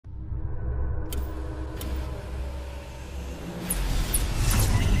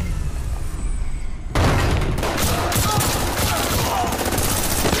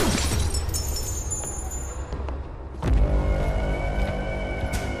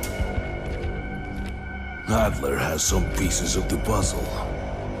Adler has some pieces of the puzzle,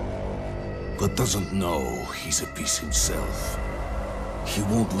 but doesn't know he's a piece himself. He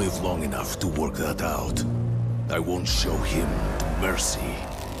won't live long enough to work that out. I won't show him the mercy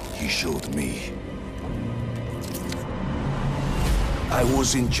he showed me. I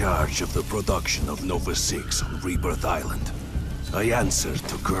was in charge of the production of Nova 6 on Rebirth Island. I answered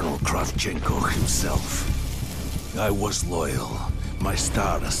to Colonel Kravchenko himself. I was loyal, my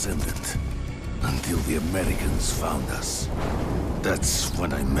star ascendant, until the Americans found us. That's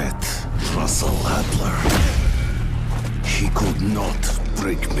when I met Russell Adler. He could not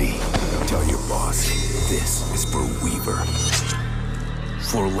break me. Tell your boss, this is for Weaver.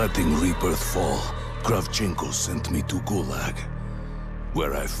 For letting Rebirth fall, Kravchenko sent me to Gulag,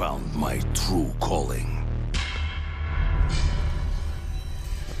 where I found my true calling.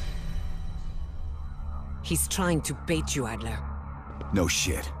 He's trying to bait you, Adler. No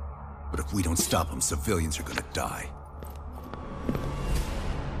shit. But if we don't stop him, civilians are gonna die.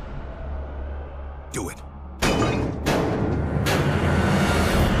 Do it.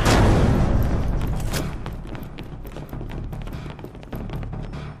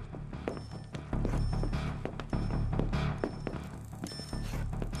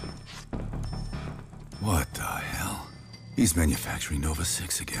 What the hell? He's manufacturing Nova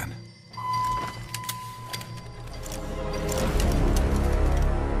 6 again.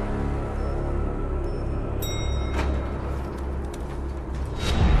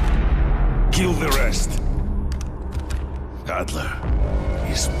 Kill the rest. Adler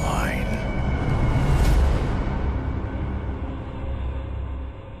is mine.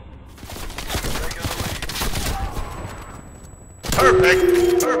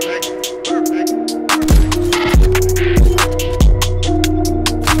 Perfect! Perfect! Perfect!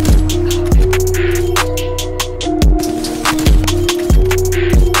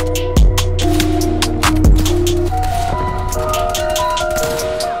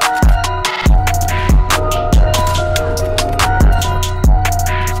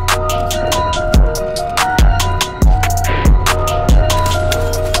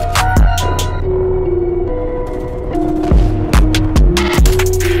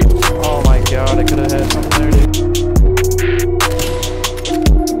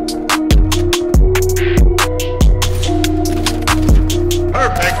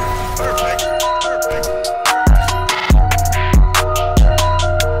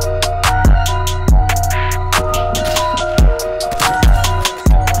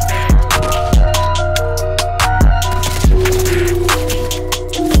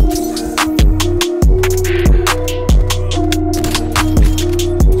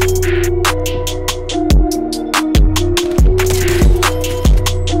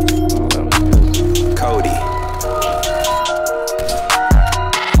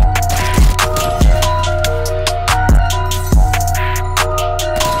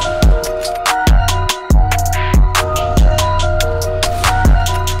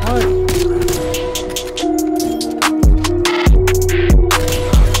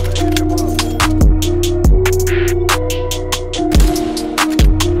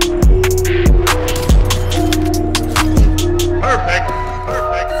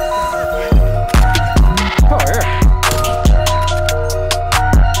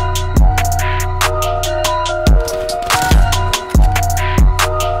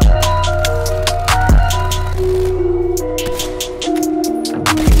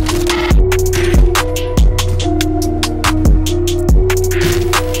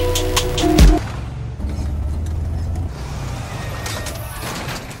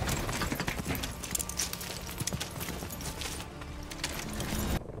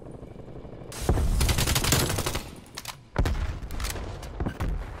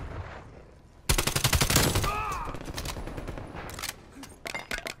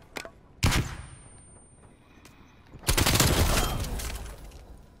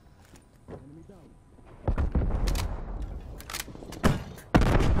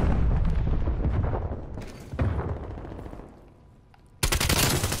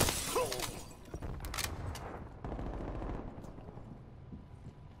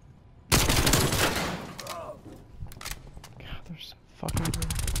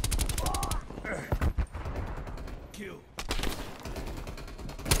 Kill.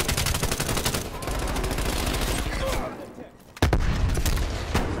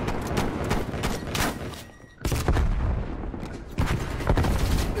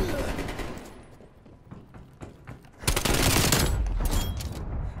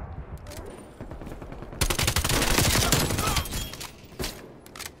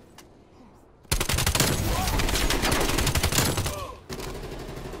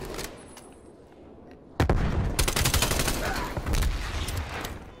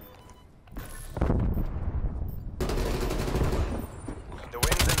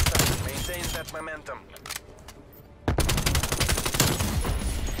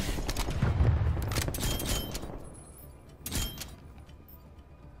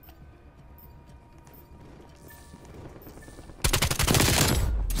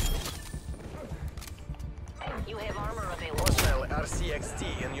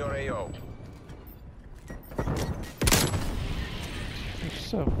 in your AO. You're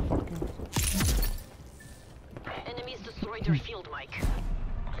so fucking. Enemies destroyed your field, Mike.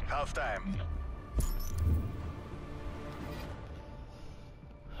 Half time.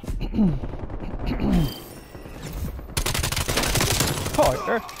 Oh,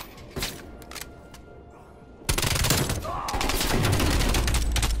 there.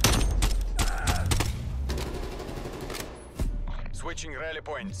 Switching rally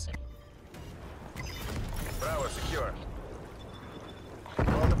points. Bravo secure.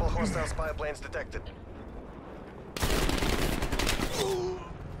 Multiple hostile spy planes detected.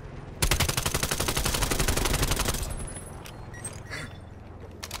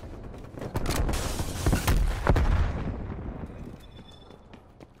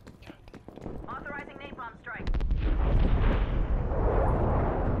 Authorizing napalm strike.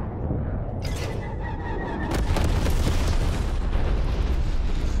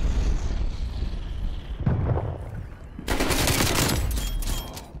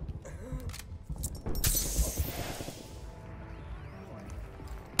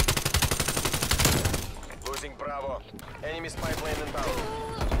 Losing Bravo. Enemy spy plane inbound.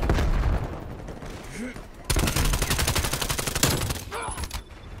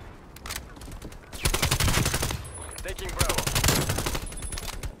 Taking Bravo.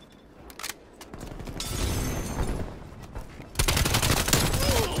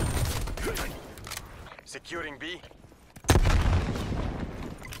 Securing B.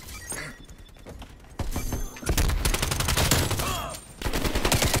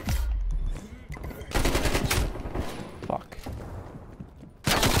 Fuck.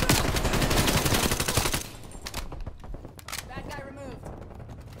 Bad guy removed.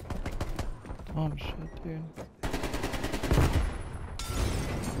 Oh shit, dude.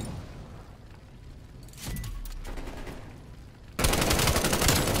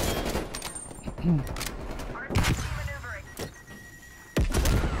 Maneuvering.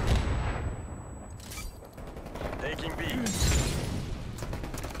 Taking B.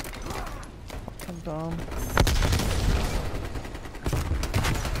 I'm dumb.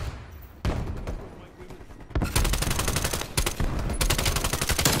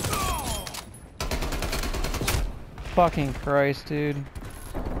 Fucking Christ, dude.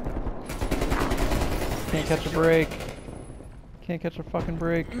 Can't catch a break. Can't catch a fucking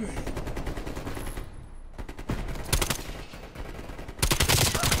break.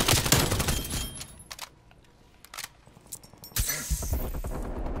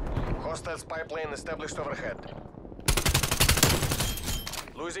 Hostile spy plane established overhead.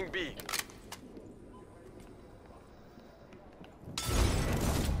 Losing B.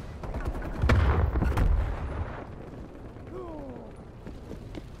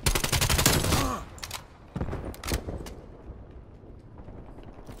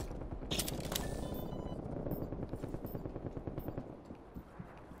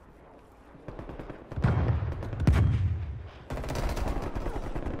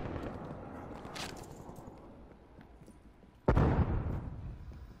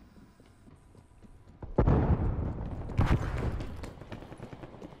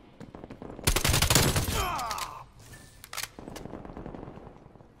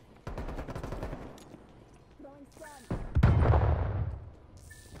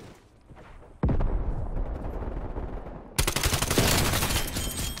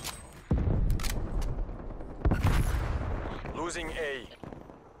 Losing A.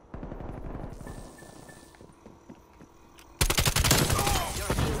 Your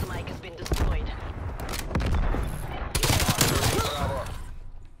field mic has been destroyed. Bravo.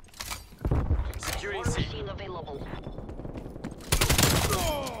 Securing War C. machine available.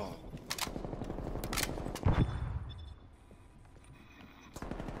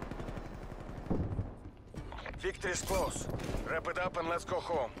 Victory is close. Wrap it up and let's go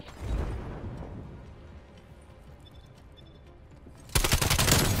home.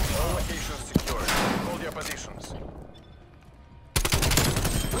 All locations secured. Hold your positions.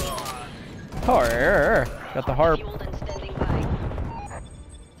 Oh, got the harp. Fueled and standing by.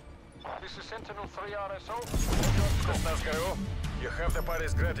 This is Sentinel 3 RSO. Kostas, you have the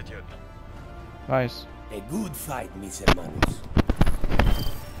party's gratitude. Nice. A good fight, mis hermanos.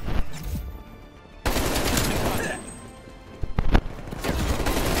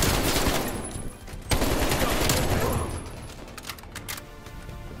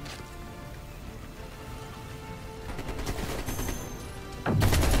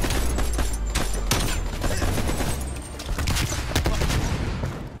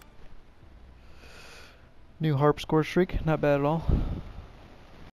 New harp score streak, not bad at all.